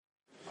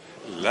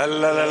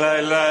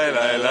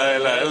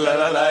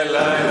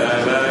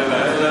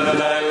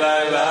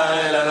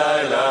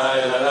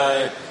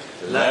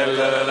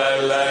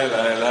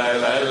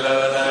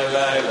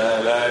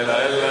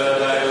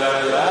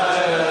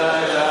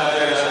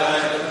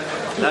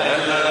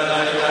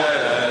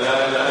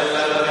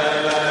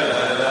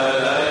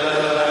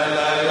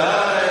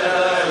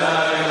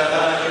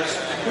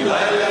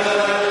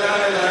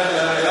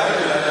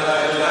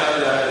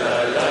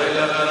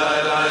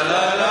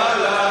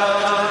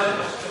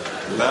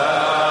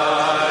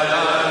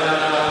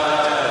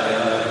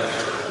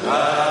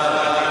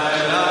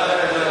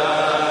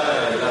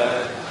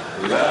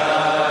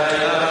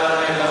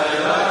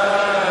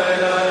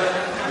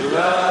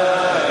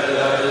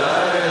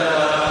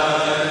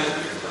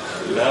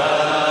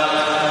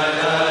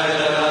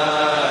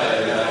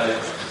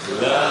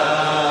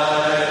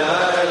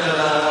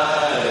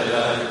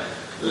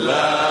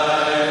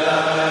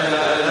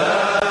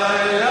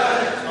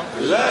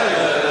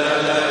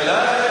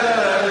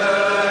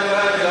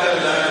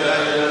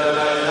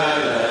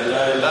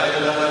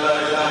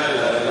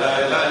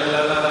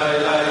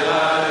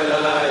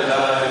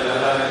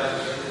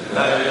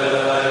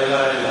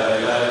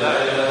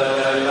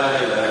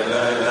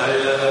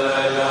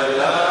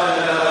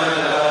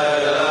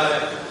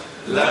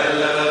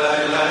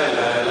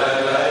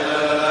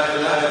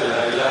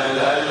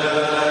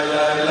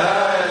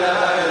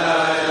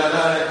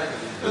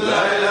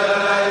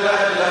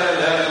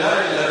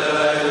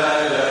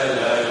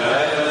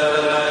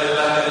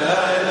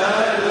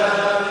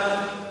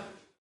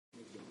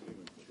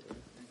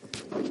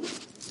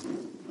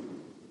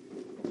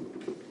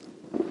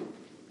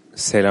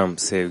Selam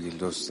sevgili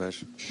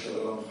dostlar.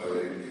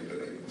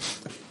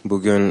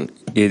 Bugün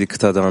 7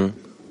 kıtadan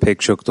pek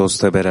çok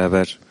dostla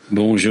beraber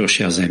Bonjour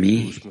chers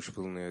amis. buluşmuş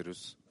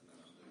bulunuyoruz.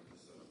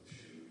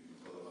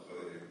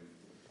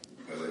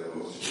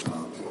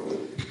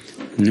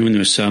 Nous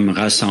nous sommes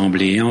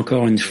rassemblés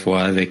encore une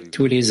fois avec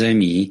tous les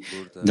amis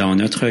dans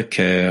notre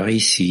cœur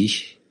ici.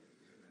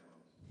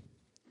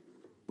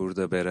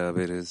 Burada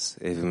beraberiz,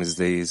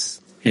 evimizdeyiz.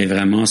 Et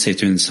vraiment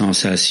c'est une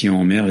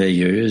sensation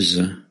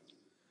merveilleuse.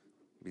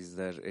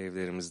 Bizler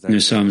evlerimizden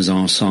Nous sommes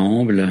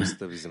ensemble burası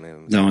da bizim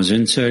evimiz. dans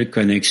une seule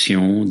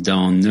connexion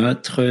dans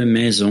notre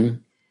maison.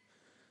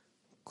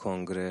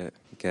 Kongre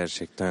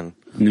gerçekten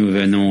Nous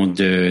venons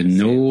de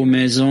nos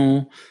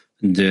maisons,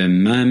 de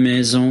ma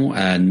maison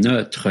à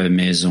notre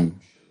maison.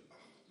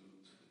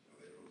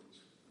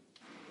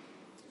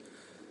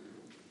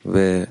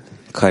 ve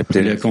Le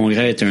kalplerimiz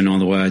congrès est un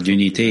endroit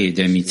d'unité et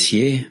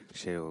d'amitié.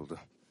 şey oldu.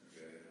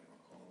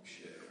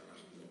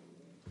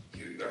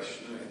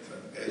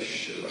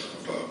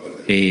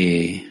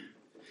 Et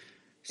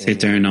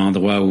c'est un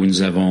endroit où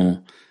nous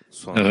avons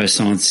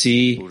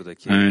ressenti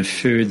un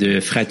feu de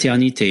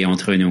fraternité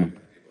entre nous.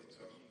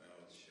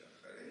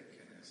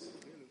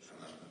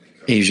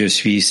 Et je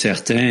suis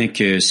certain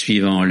que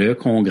suivant le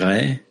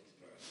congrès,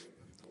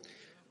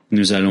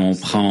 nous allons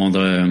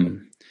prendre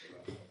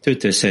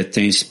toute cette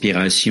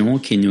inspiration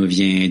qui nous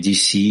vient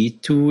d'ici,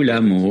 tout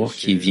l'amour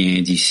qui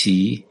vient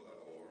d'ici,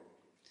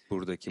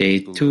 Buradaki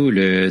et tout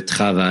le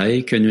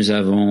travail que nous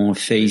avons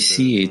fait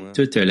ici, et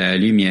toute la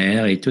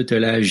lumière et toute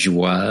la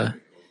joie,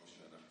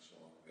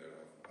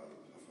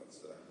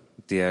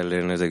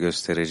 diğerlerine de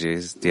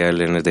göstereceğiz.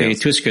 Diğerlerine de et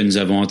tout ce que nous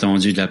avons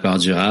entendu de la part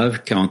du Rav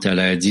quant à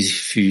la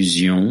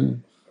diffusion.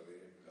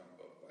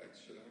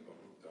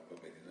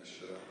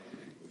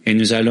 Et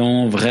nous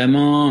allons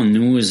vraiment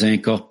nous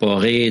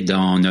incorporer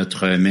dans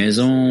notre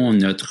maison,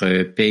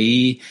 notre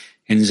pays,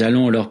 et nous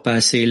allons leur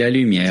passer la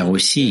lumière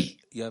aussi.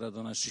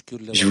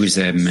 Je vous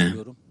aime.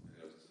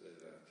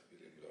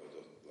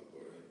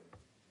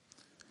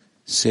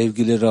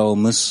 Sevgili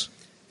Rav'ımız,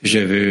 Je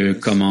veux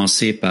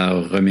commencer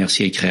par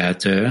remercier le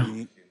Créateur,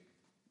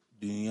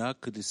 Dünya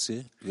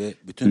Kilisi ve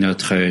bütün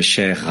notre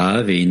cher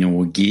Rav et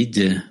nos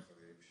guides,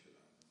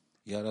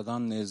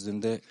 Yaradan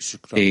nezdinde et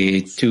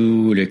şükranlarımız.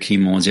 tout le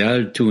climat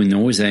mondial, tous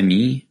nos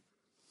amis.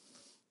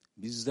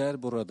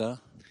 Bizler burada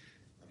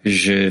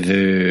Je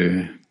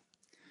veux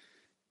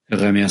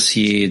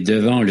remercier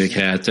devant le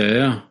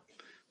Créateur,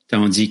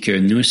 tandis que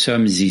nous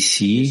sommes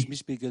ici,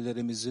 geçmiş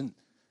bilgelerimizin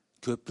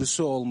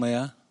köprüsü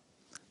olmaya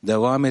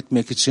devam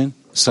etmek için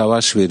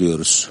savaş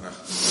veriyoruz.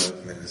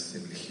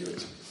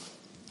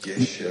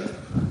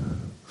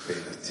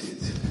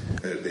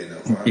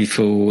 il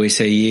faut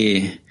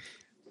essayer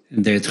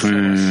d'être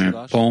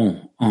un pont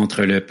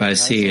entre le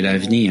passé et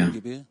l'avenir.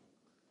 Gibi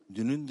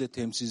dünün de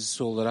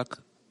temsilcisi olarak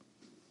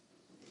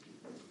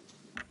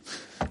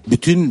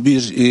bütün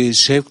bir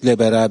şevkle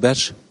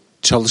beraber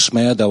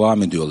çalışmaya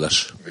devam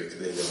ediyorlar.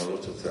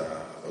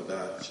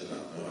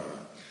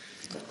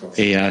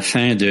 Et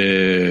afin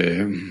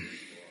de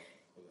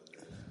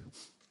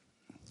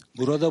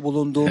Burada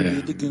bulunduğum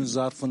 7 gün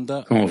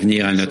zarfında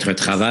convenir à notre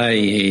travail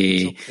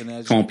et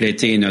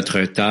compléter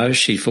notre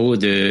tâche, il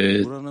faut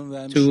de buranın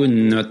vermiş tout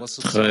olduğu notre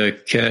vasıfsal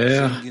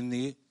cœur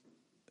zenginliği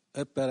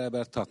hep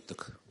beraber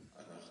tattık.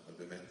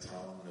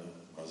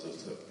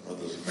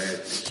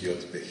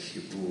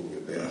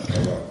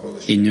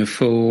 Il nous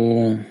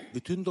faut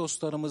Bütün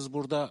dostlarımız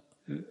burada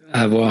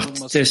avoir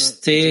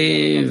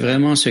testé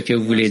vraiment ce que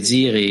vous voulez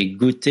dire et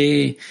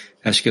goûter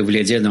à ce que vous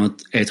voulez dire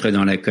être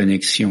dans la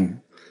connexion.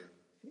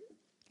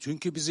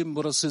 çünkü bizim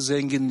burası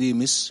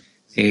zenginliğimiz.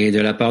 Et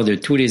de la part de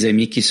tous les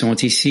amis qui sont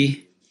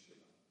ici,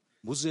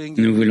 Bu nous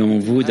zenginlik voulons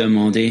vous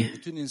demander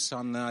bütün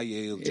insanlığa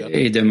yayılacak.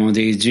 et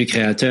demander du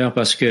Créateur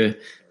parce que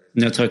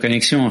notre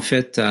connexion, en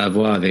fait, a à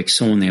voir avec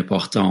son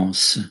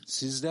importance.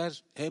 Sizler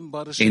hem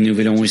barış Et nous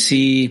voulons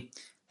aussi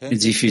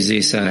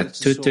diffuser ça à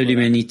toute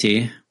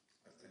l'humanité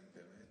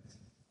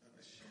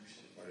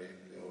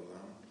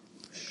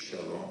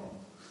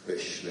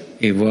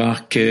et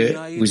voir que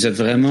vous êtes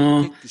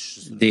vraiment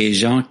des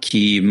gens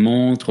qui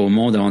montrent au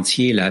monde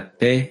entier la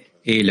paix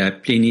et la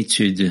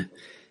plénitude.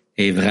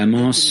 Et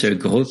vraiment, ce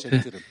groupe,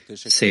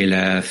 c'est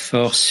la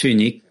force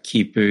unique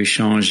qui peut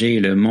changer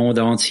le monde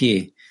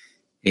entier.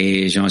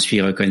 Et j'en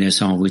suis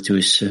reconnaissant, vous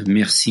tous.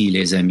 Merci,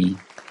 les amis.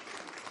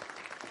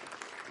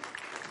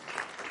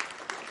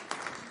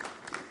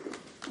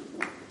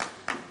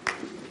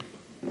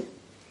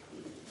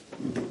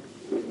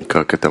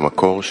 קרקע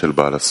המקור של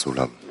בעל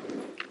הסולם.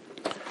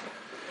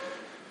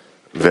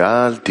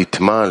 ואל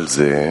תטמע על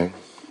זה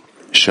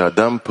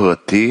שאדם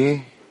פרטי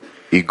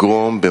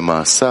יגרום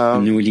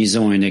במעשיו Nous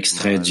lisons un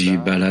extrait du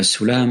Bala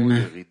Sulam.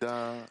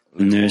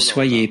 Ne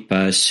soyez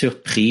pas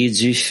surpris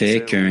du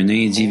fait qu'un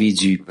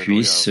individu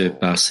puisse,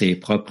 par ses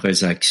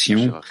propres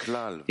actions,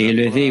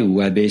 élever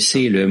ou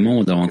abaisser le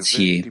monde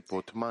entier.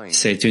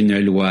 C'est une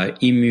loi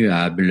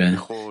immuable.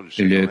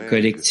 Le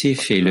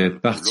collectif et le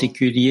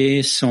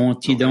particulier sont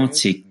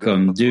identiques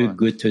comme deux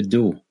gouttes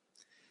d'eau.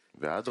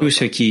 Tout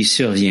ce qui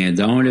survient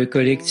dans le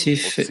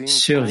collectif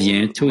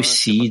survient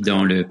aussi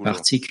dans le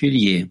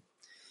particulier.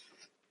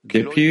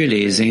 De plus,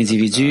 les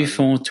individus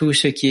font tout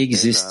ce qui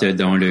existe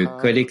dans le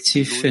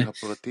collectif,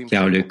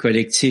 car le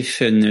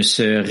collectif ne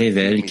se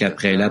révèle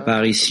qu'après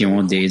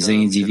l'apparition des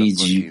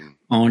individus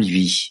en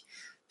lui,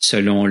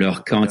 selon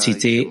leur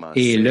quantité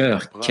et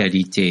leur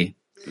qualité.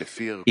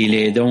 Il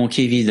est donc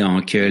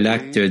évident que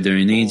l'acte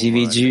d'un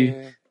individu,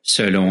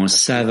 selon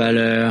sa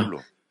valeur,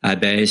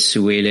 abaisse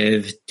ou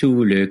élève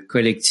tout le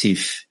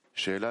collectif.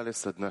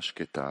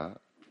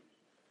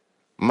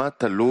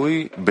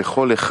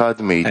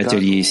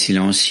 Atelier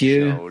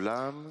silencieux,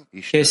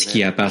 qu'est-ce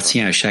qui appartient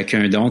à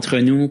chacun d'entre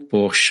nous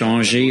pour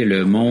changer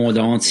le monde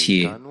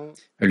entier,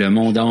 le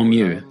monde en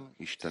mieux?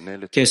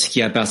 Qu'est-ce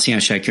qui appartient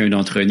à chacun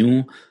d'entre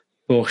nous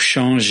pour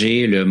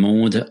changer le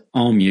monde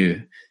en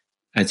mieux?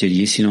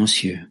 Atelier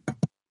silencieux.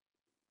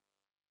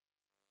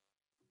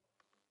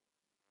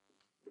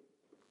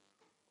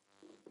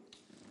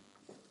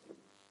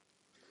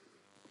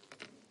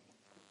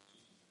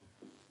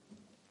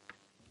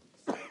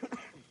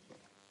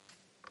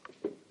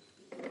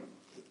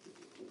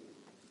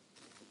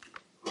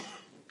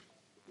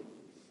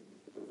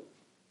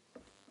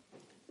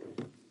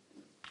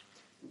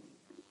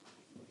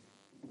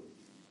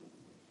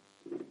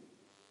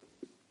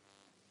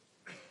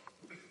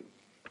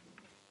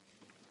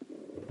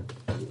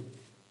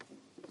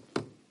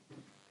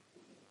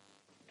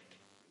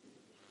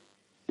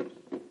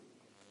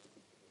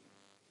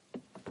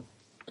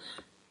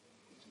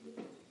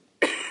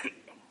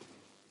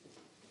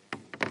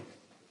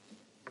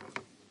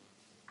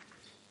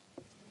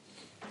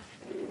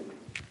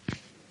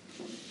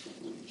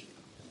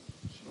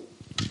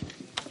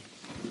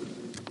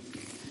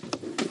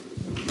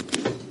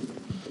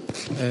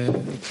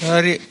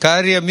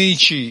 Cari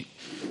amici,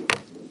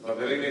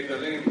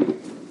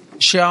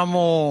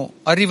 siamo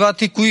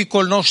arrivati qui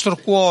col nostro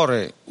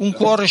cuore, un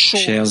cuore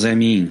solo. Chers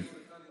amis,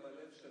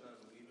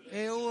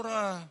 E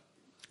ora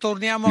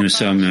torniamo a nous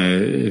casa.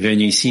 sommes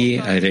venus ici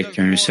avec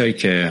un seul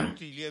cœur.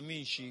 Tutti gli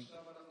amici.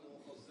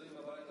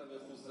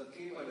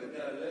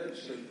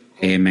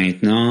 Et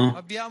maintenant,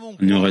 Abbiamo un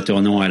nous cuore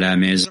retournons à la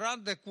maison,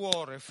 grande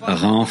cuore, fatto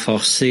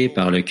renforcés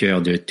par le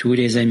cœur de tous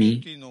les amis.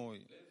 tutti noi.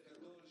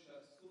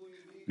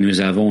 Nous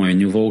avons un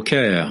nouveau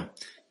cœur,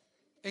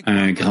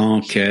 un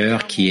grand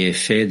cœur qui est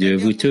fait de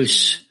vous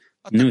tous,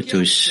 nous Attacchiamoci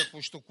tous. a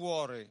questo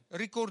cuore,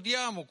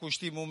 ricordiamo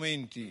questi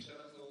momenti.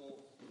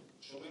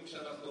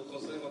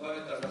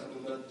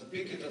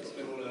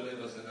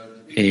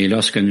 Et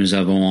lorsque nous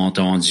avons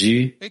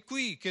entendu, È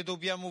qui che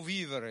dobbiamo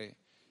vivere.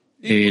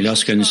 et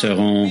lorsque nous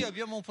serons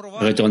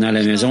retournés à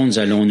la maison, nous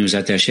allons nous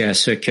attacher à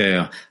ce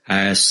cœur,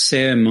 à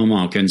ces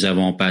moments que nous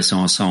avons passés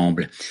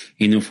ensemble.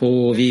 Il nous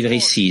faut vivre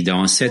ici,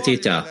 dans cet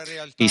état.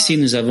 Ici,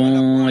 nous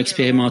avons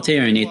expérimenté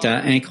un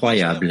état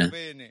incroyable.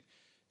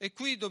 E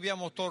qui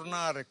dobbiamo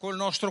tornare col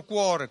nostro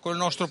cuore, col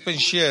nostro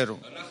pensiero.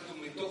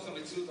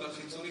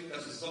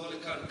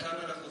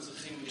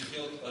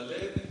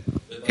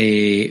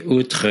 Et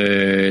outre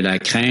la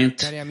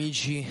crainte,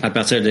 à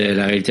partir de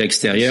la réalité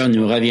extérieure,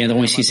 nous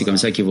reviendrons ici. C'est comme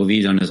ça qu'il faut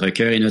vivre dans notre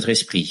cœur et notre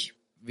esprit.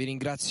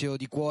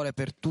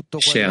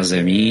 Chers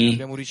amis,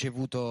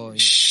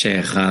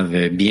 cher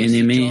Rav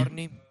bien-aimé,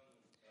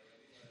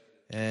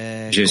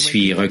 je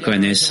suis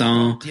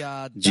reconnaissant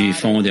du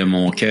fond de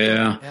mon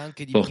cœur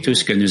pour tout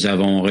ce que nous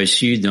avons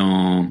reçu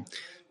dans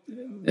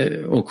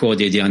au cours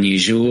des derniers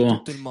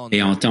jours.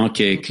 Et en tant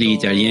que CLI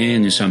italien,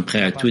 nous sommes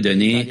prêts à tout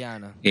donner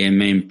et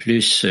même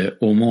plus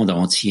au monde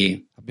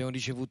entier. Abbiamo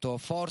ricevuto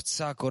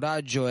forza,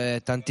 coraggio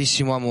e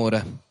tantissimo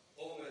amore.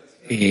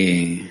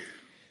 Et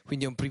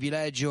Quindi è un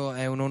privilegio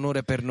e un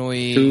onore per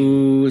noi.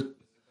 tout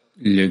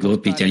le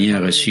groupe italien a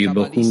reçu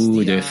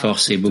beaucoup de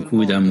force et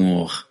beaucoup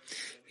d'amour.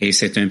 Et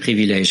c'est un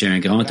privilège et un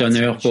grand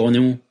honneur pour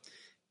nous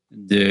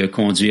de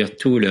conduire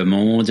tout le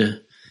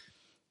monde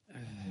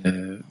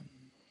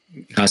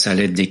grâce à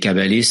l'aide des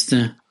kabbalistes,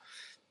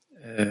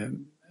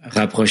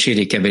 rapprocher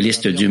les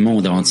kabbalistes du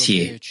monde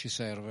entier.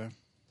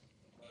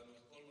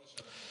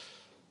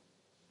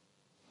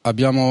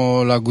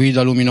 Abbiamo la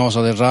guida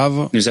luminosa del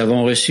Rav. Nous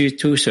avons reçu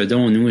tout ce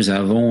dont nous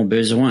avons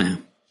besoin.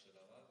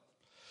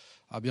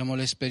 Abbiamo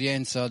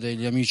l'esperienza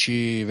degli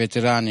amici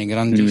veterani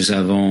grandissimi. Nous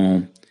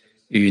avons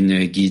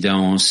une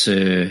guidance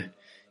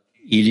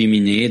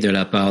illuminée de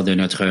la part de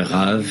notre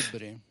Rav.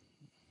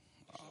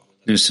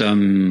 Nous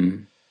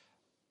sommes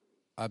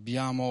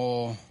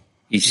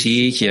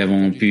ici qui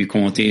avons pu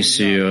compter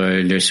sur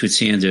le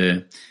soutien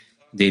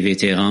des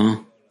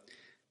vétérans.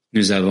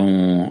 Nous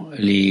avons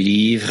les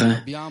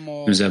livres,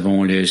 nous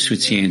avons le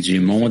soutien du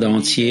monde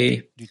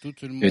entier,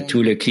 de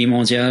tout le CLI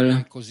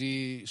mondial.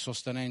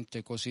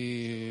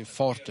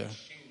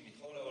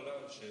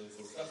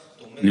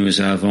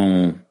 Nous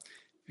avons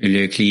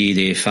le CLI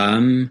des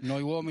femmes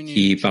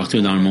qui,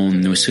 partout dans le monde,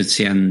 nous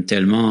soutiennent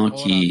tellement,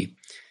 qui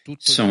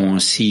sont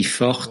si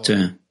fortes.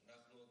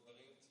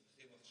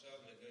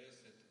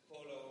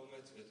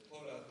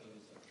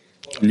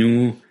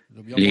 Nous,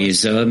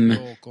 les hommes,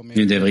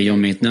 nous devrions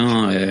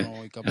maintenant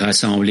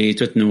rassembler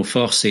toutes nos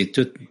forces et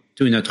tout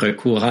notre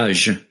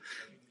courage.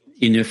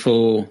 Il nous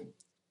faut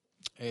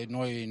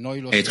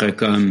être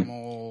comme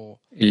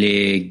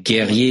les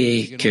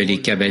guerriers que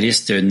les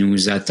kabbalistes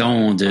nous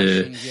attendent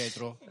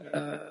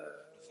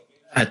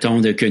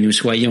que nous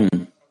soyons.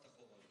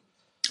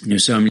 Nous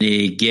sommes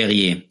les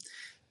guerriers,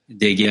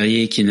 des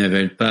guerriers qui ne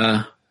veulent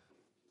pas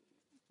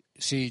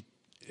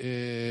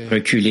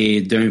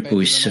reculer d'un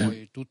pouce.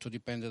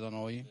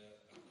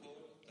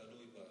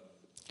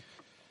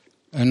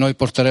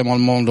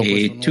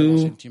 Et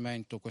tout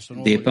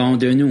dépend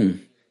de nous,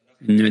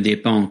 ne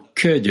dépend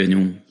que de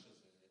nous.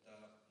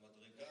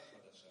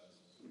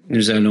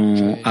 Nous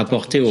allons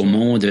apporter au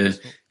monde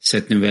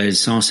cette nouvelle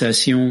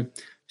sensation,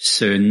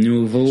 ce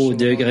nouveau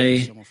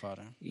degré,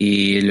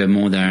 et le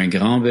monde a un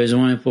grand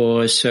besoin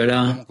pour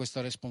cela,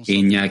 et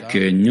il n'y a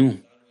que nous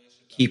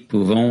qui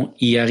pouvons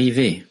y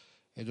arriver.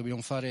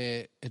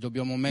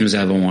 Nous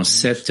avons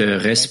cette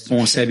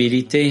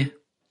responsabilité.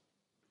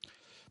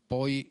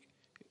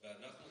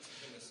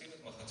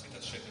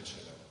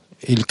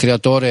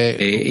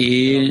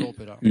 Et il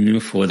nous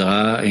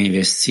faudra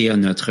investir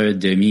notre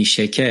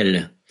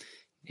demi-shekel.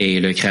 Et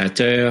le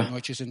Créateur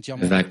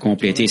va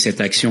compléter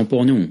cette action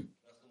pour nous.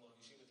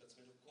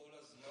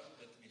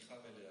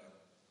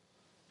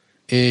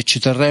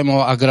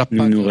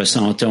 Nous nous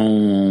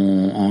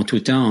ressentons en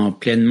tout temps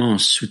pleinement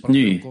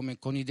soutenus.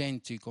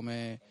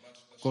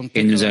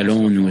 Et nous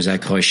allons nous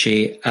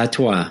accrocher à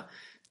toi,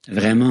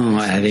 vraiment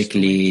avec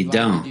les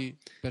dents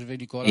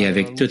et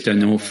avec toutes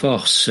nos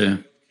forces.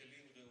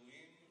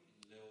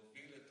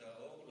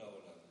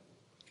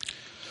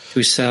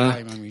 Tout ça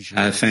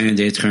afin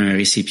d'être un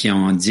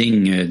récipient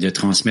digne de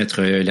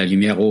transmettre la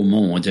lumière au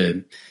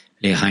monde.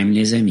 Les Haim,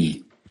 les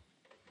amis.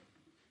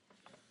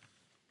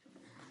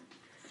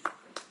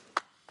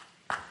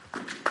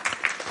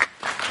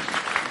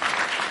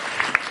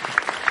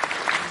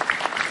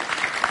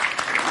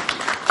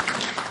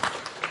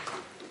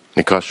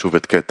 נקרא שוב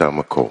את קטע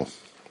המקור.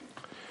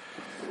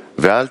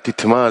 ואל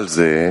תטמע על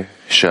זה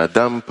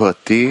שאדם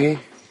פרטי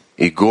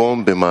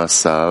יגרום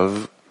במעשיו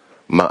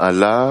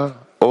מעלה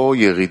או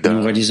ירידה.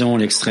 Nous relisons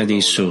l'extrait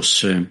des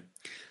sources.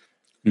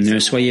 Ne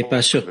soyez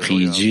pas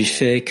surpris du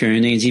fait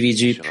qu'un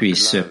individu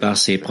puisse, par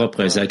ses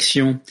propres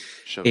actions,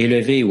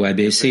 élever ou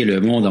abaisser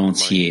le monde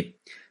entier.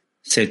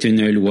 C'est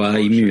une loi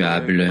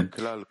immuable.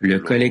 Le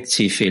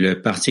collectif et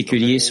le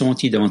particulier sont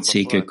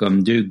identiques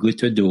comme deux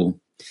gouttes d'eau.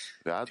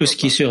 Tout ce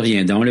qui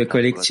survient dans le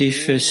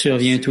collectif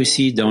survient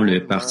aussi dans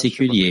le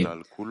particulier.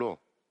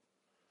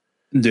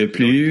 De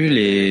plus,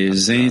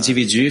 les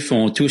individus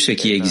font tout ce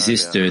qui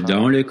existe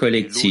dans le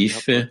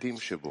collectif,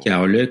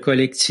 car le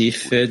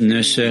collectif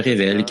ne se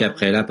révèle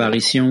qu'après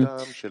l'apparition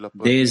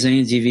des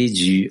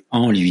individus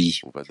en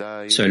lui,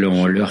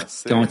 selon leur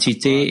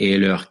quantité et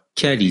leur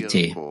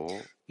qualité.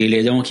 Il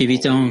est donc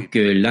évident que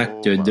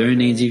l'acte d'un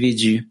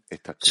individu,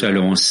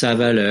 selon sa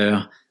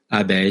valeur,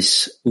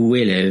 abaisse ou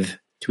élève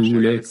tout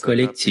le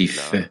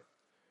collectif.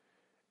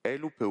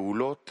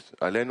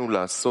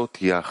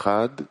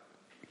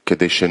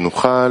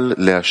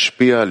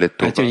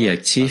 Atelier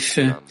actif,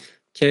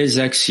 quelles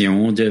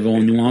actions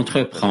devons-nous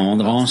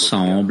entreprendre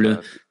ensemble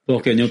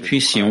pour que nous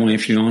puissions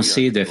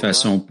influencer de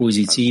façon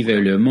positive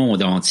le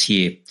monde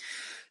entier?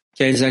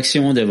 Quelles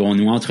actions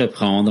devons-nous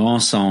entreprendre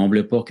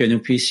ensemble pour que nous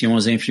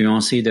puissions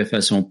influencer de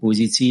façon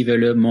positive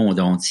le monde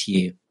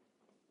entier?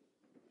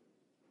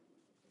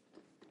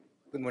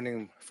 Good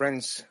morning,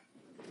 friends.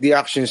 the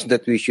actions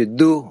that we should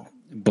do.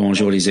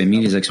 Bonjour les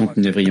amis, les actions que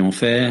nous devrions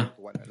faire.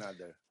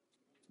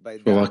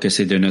 Il faut voir que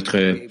c'est de notre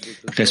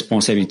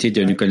responsabilité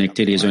de nous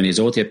connecter les uns les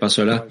autres et par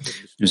cela,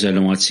 nous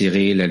allons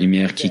attirer la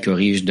lumière qui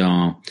corrige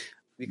dans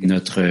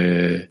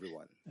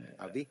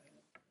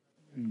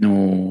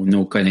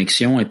nos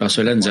connexions et par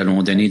cela, nous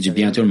allons donner du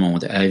bien à tout le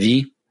monde.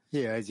 Avi?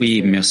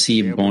 Oui,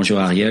 merci. Bonjour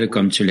Ariel.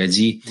 Comme tu l'as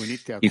dit,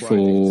 il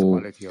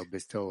faut,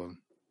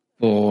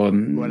 pour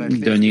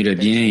donner le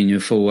bien, il nous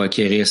faut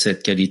acquérir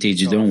cette qualité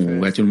du don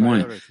ou à tout le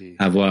moins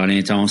avoir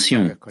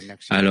l'intention.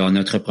 Alors,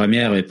 notre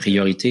première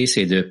priorité,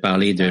 c'est de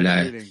parler de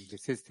la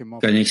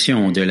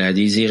connexion, de la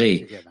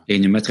désirer et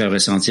nous mettre à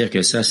ressentir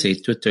que ça, c'est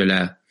toute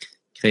la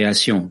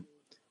création.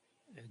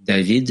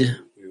 David?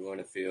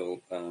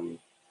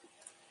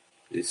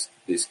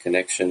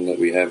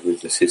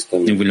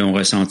 Nous voulons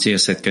ressentir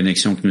cette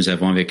connexion que nous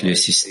avons avec le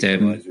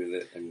système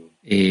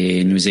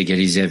et nous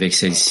égaliser avec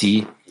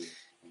celle-ci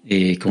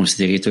et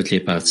considérer toutes les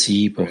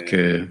parties pour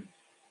que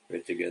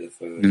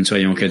nous ne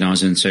soyons que dans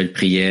une seule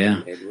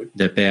prière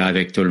de paix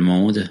avec tout le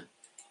monde.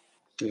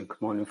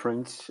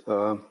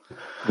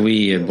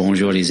 Oui,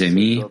 bonjour les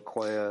amis.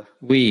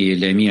 Oui,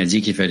 l'ami a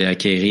dit qu'il fallait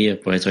acquérir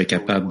pour être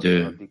capable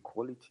de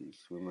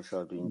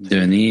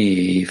donner.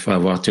 Il faut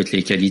avoir toutes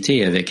les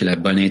qualités avec la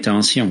bonne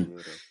intention,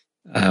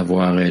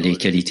 avoir les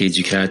qualités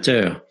du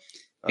Créateur.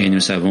 Et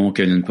nous savons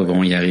que nous ne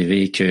pouvons y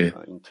arriver que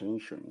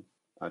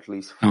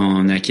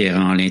en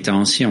acquérant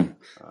l'intention,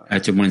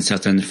 à tout le moins une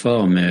certaine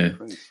forme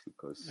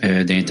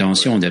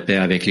d'intention de paix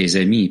avec les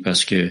amis,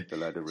 parce que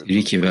c'est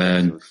lui qui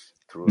va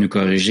nous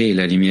corriger.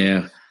 La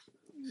lumière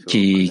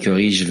qui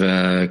corrige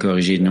va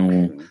corriger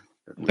nos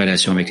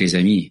relations avec les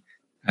amis.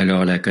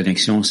 Alors la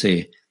connexion,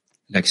 c'est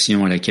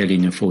l'action à laquelle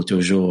il nous faut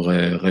toujours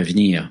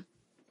revenir.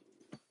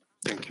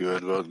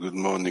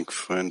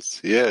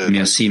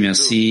 Merci.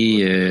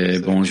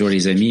 Bonjour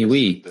les amis.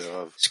 Oui,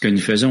 ce que nous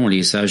faisons,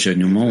 les sages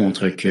nous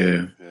montrent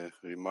que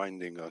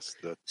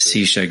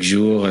si chaque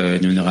jour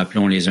nous nous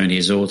rappelons les uns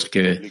les autres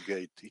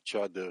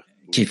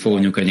qu'il faut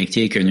nous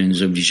connecter, que nous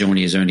nous obligeons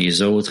les uns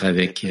les autres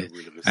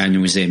à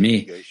nous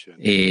aimer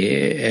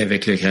et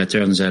avec le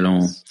Créateur nous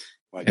allons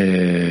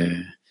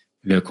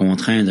le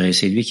contraindre et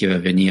c'est lui qui va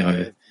venir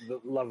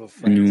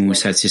nous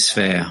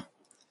satisfaire.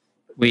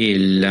 Oui,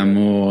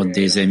 l'amour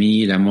des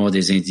amis, l'amour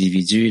des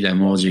individus,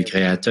 l'amour du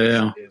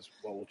Créateur,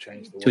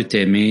 tout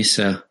aimer,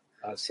 ça,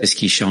 c'est ce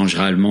qui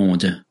changera le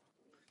monde.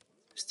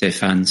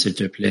 Stéphane, s'il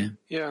te plaît.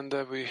 Oui,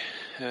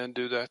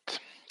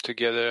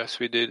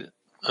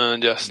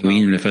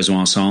 nous le faisons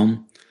ensemble.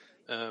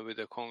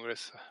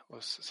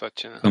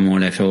 Comme on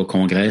l'a fait au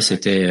Congrès,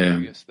 c'était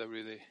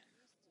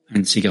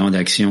une si grande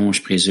action,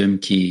 je présume,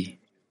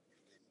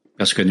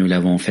 parce que nous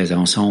l'avons fait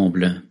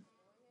ensemble.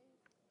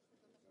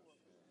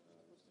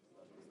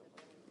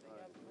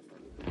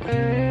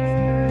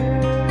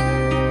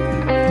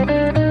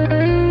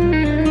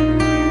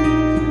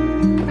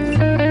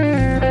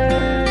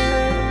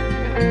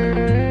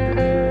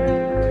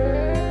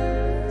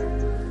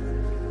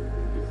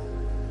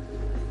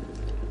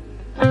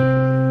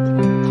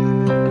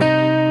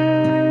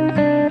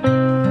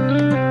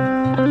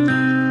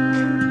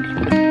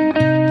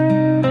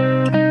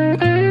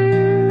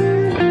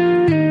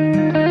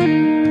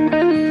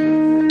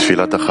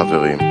 תפילת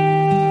החברים.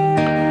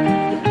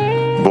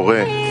 בורא,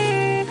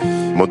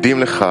 מודים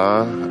לך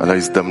על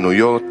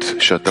ההזדמנויות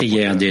שאתה...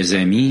 Prière des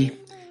amis,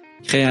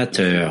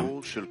 Créateur,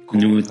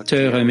 nous te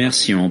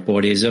remercions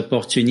pour les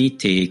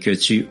opportunités que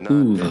tu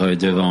ouvres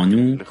devant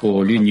nous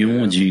pour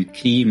l'union du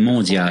CLI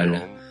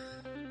mondial.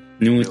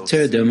 Nous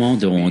te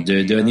demandons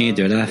de donner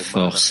de la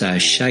force à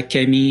chaque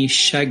ami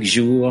chaque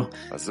jour,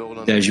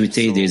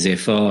 d'ajouter des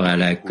efforts à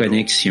la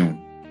connexion.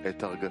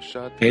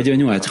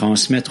 Aide-nous à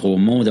transmettre au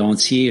monde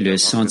entier le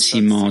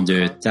sentiment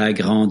de ta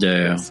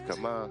grandeur,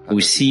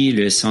 aussi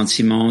le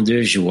sentiment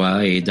de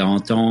joie et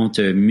d'entente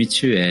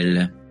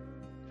mutuelle.